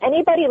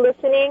anybody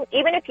listening,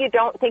 even if you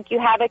don't think you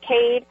have a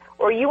CADE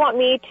or you want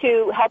me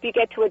to help you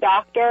get to a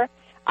doctor,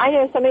 I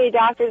know so many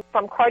doctors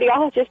from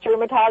cardiologists to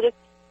rheumatologists.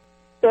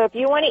 So if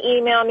you want to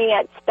email me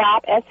at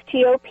stop,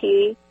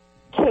 S-T-O-P,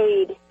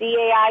 CAID,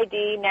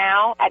 C-A-I-D,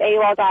 now at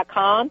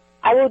AOL.com,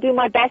 I will do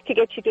my best to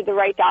get you to the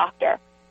right doctor.